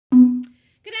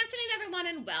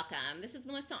everyone and welcome. This is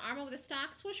Melissa Armour with the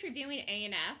Stock Swoosh reviewing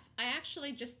ANF. I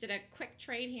actually just did a quick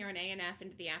trade here in ANF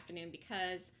into the afternoon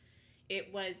because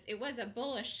it was a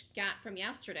bullish gap from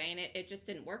yesterday and it just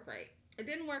didn't work right. It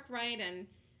didn't work right and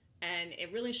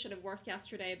it really should have worked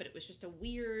yesterday, but it was just a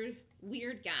weird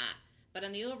gap. But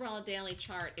on the overall daily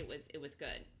chart, it was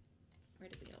good. Where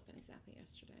did we open exactly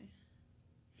yesterday?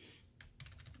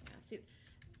 Yeah, see,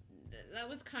 that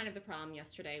was kind of the problem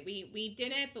yesterday. We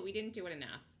did it, but we didn't do it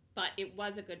enough. But it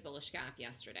was a good bullish gap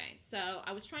yesterday. So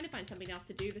I was trying to find something else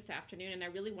to do this afternoon, and I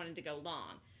really wanted to go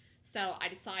long. So I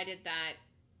decided that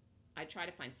I'd try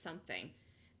to find something.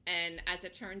 And as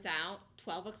it turns out,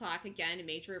 12 o'clock, again, a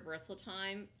major reversal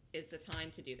time, is the time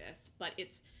to do this. But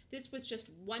this was just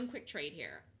one quick trade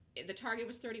here. The target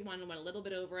was 31 and went a little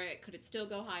bit over it. Could it still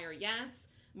go higher? Yes.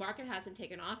 Market hasn't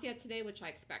taken off yet today, which I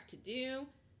expect to do.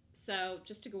 So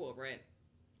just to go over it,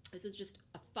 this is just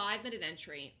a 5-minute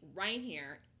entry right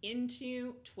here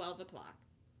into 12 o'clock.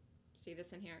 See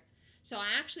this in here? So I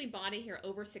actually bought it here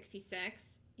over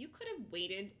 66. You could have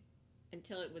waited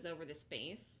until it was over the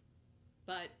space,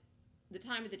 but the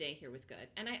time of the day here was good.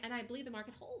 And I believe the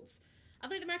market holds. I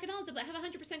believe the market holds. I have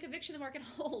 100% conviction the market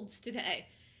holds today.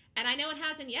 And I know it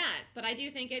hasn't yet, but I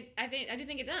do think it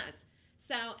does.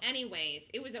 So anyways,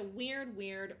 it was a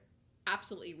weird,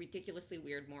 absolutely ridiculously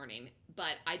weird morning,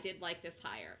 but I did like this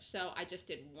higher. So I just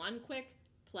did one quick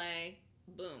play,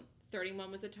 boom,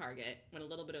 31 was a target, went a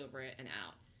little bit over it and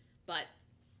out. But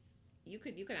you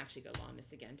could actually go long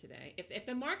this again today. If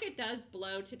the market does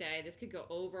blow today, this could go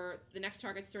over. The next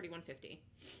target's 31.50.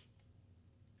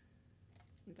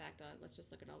 In fact, let's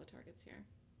just look at all the targets here.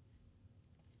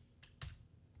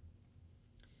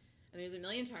 And there's a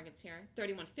million targets here.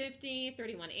 31.50,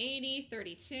 31.80,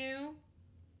 32.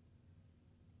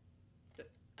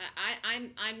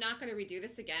 I'm not going to redo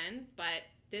this again, but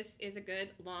this is a good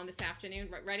long this afternoon,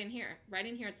 right in here. Right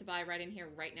in here, it's a buy right in here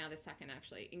right now this second,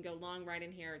 actually. You can go long right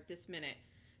in here this minute,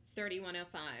 31.05.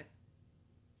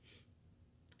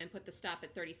 And put the stop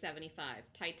at 30.75.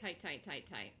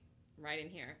 Tight. Right in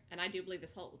here. And I do believe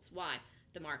this holds. Why?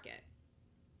 The market.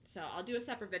 So I'll do a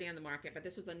separate video on the market, but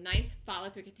this was a nice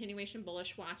follow-through continuation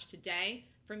bullish watch today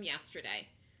from yesterday.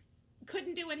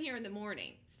 Couldn't do it here in the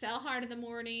morning. Fell hard in the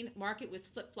morning. Market was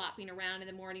flip-flopping around in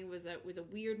the morning. It was a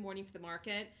weird morning for the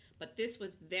market, but this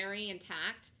was very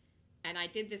intact. And I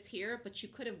did this here, but you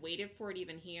could have waited for it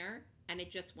even here, and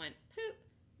it just went poop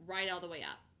right all the way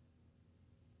up.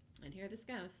 And here this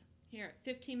goes. Here,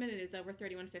 15-minute is over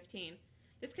 31.15.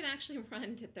 This could actually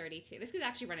run to 32. This could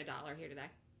actually run $1 here today.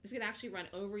 This could actually run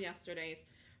over yesterday's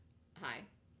high.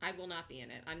 I will not be in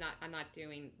it. I'm not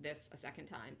doing this a second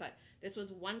time. But this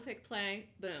was one quick play,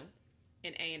 boom,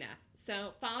 in ANF.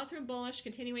 So follow through bullish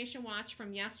continuation watch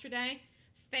from yesterday.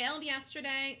 Failed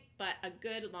yesterday, but a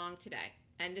good long today.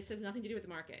 And this has nothing to do with the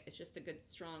market. It's just a good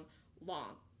strong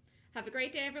long. Have a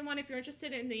great day, everyone. If you're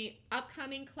interested in the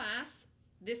upcoming class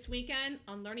this weekend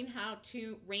on learning how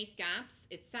to rate gaps,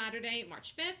 it's Saturday,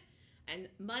 March 5th, and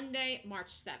Monday,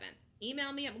 March 7th.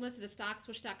 Email me at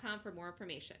melissa@thestockswoosh.com for more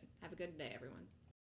information. Have a good day, everyone.